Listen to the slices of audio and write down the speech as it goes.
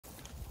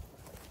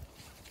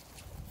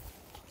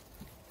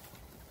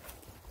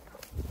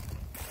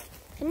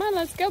Come on,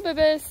 let's go,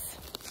 Bibis.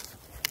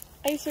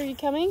 Ice, are you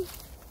coming?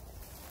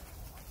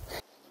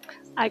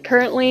 I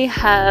currently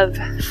have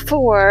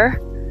 4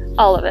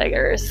 olive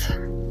eggers.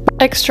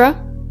 Extra,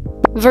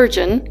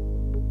 virgin,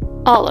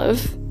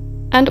 olive,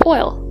 and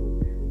oil.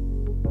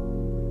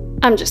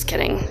 I'm just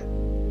kidding.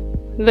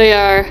 They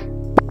are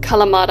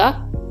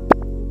Kalamata,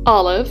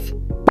 olive,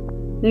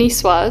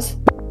 Niçoise,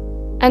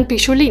 and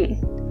Picholine.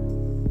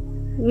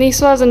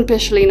 Niçoise and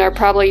Picholine are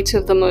probably 2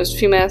 of the most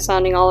female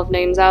sounding olive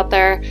names out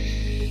there.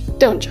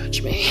 Don't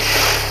judge me.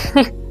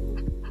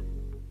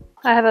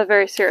 I have a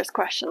very serious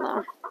question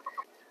though.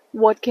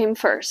 What came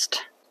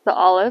first? The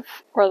olive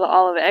or the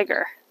olive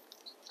egger?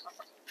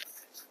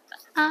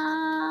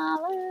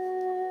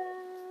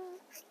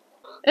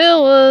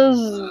 It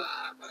was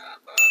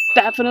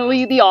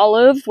definitely the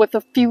olive with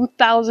a few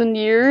thousand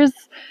years.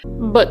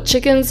 But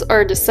chickens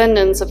are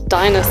descendants of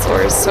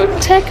dinosaurs, so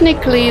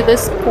technically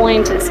this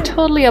point is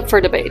totally up for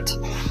debate.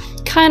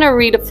 Kinda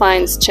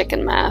redefines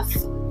chicken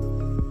math.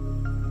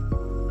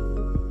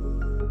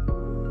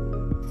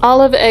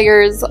 Olive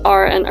eggers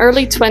are an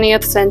early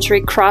 20th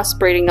century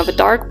crossbreeding of a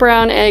dark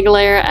brown egg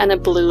layer and a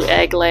blue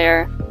egg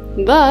layer,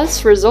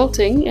 thus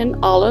resulting in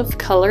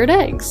olive-colored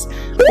eggs,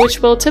 which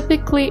will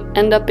typically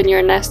end up in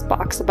your nest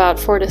box about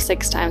 4 to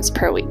 6 times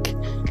per week.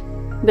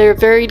 Their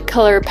varied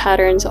color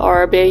patterns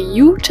are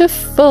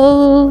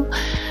beautiful,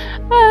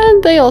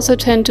 and they also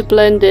tend to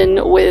blend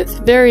in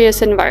with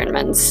various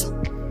environments.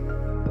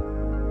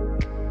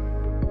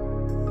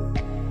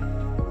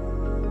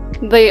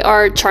 They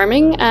are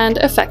charming and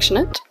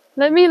affectionate.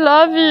 Let me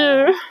love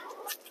you!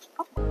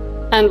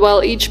 And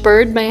while each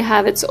bird may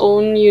have its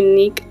own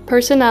unique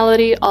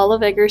personality,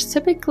 olive eggers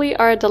typically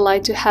are a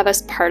delight to have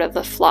as part of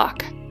the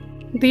flock.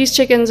 These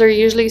chickens are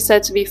usually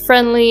said to be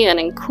friendly and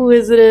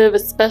inquisitive,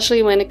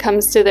 especially when it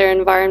comes to their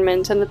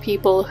environment and the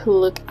people who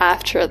look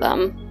after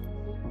them.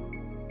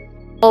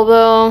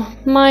 Although,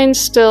 mine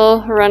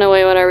still run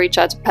away when I reach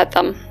out to pet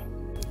them.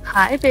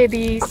 Hi,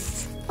 babies!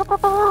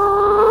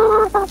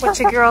 What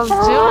you girls doing?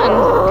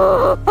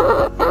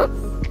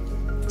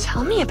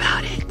 Tell me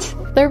about it.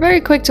 They're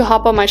very quick to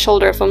hop on my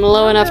shoulder if I'm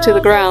low enough to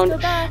the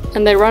ground,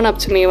 and they run up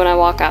to me when I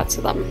walk out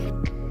to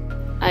them.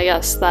 I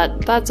guess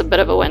that's a bit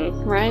of a win,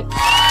 right?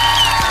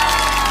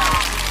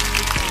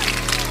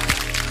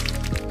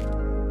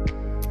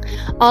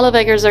 Olive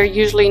eggers are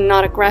usually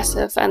not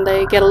aggressive and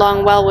they get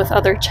along well with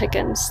other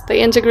chickens. They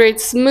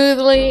integrate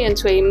smoothly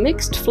into a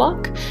mixed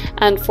flock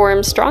and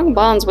form strong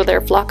bonds with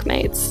their flock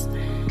mates.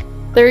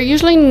 They're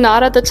usually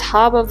not at the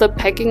top of the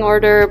pecking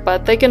order,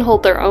 but they can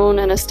hold their own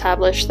and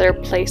establish their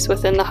place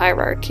within the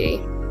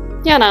hierarchy.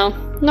 You know,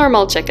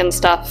 normal chicken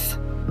stuff.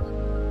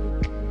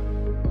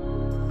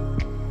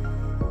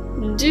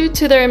 Due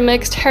to their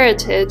mixed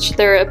heritage,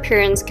 their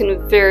appearance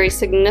can vary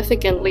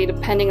significantly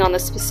depending on the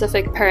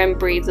specific parent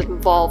breeds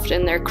involved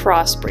in their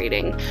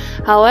crossbreeding.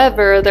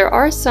 However, there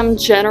are some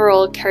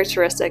general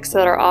characteristics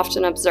that are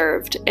often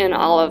observed in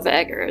olive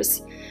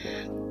eggers.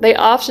 They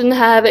often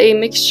have a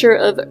mixture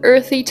of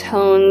earthy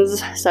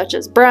tones, such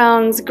as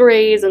browns,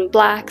 grays, and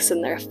blacks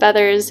in their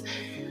feathers.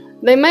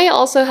 They may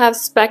also have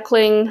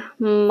speckling,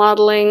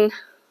 mottling,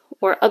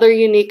 or other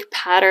unique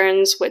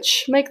patterns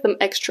which make them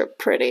extra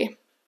pretty.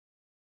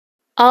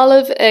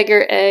 Olive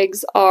egger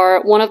eggs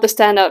are one of the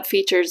standout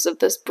features of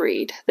this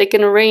breed. They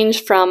can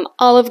range from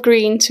olive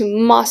green to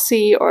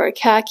mossy or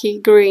khaki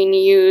green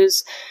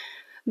hues.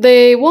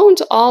 They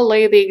won't all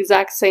lay the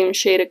exact same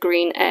shade of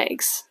green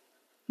eggs.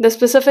 The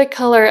specific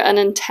color and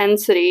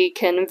intensity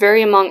can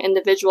vary among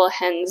individual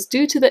hens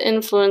due to the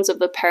influence of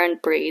the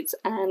parent breeds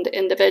and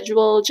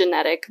individual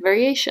genetic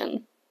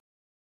variation.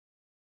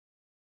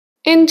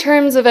 In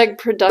terms of egg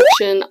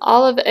production,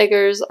 olive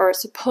eggers are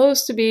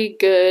supposed to be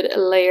good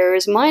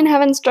layers. Mine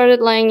haven't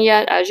started laying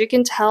yet, as you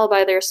can tell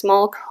by their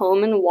small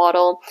comb and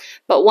wattle,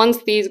 but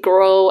once these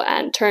grow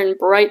and turn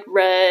bright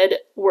red,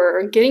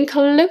 we're getting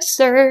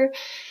closer.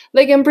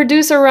 They can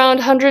produce around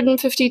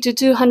 150 to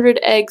 200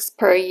 eggs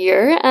per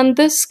year, and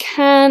this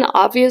can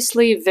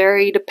obviously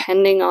vary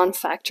depending on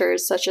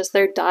factors such as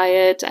their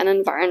diet and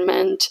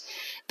environment.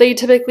 They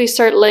typically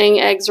start laying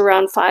eggs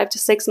around 5 to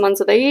 6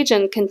 months of age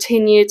and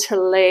continue to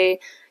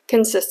lay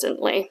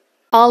consistently.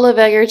 Olive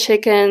egger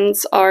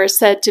chickens are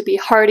said to be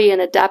hardy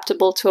and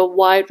adaptable to a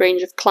wide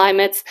range of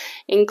climates,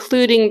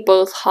 including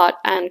both hot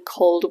and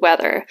cold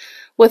weather.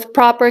 With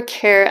proper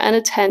care and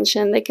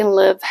attention, they can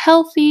live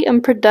healthy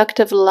and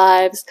productive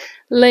lives,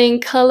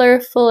 laying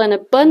colorful and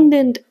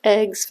abundant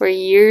eggs for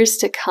years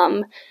to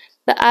come.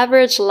 The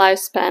average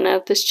lifespan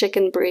of this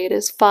chicken breed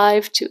is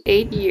 5 to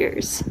 8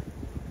 years.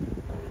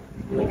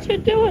 What you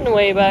doing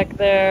way back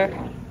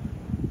there?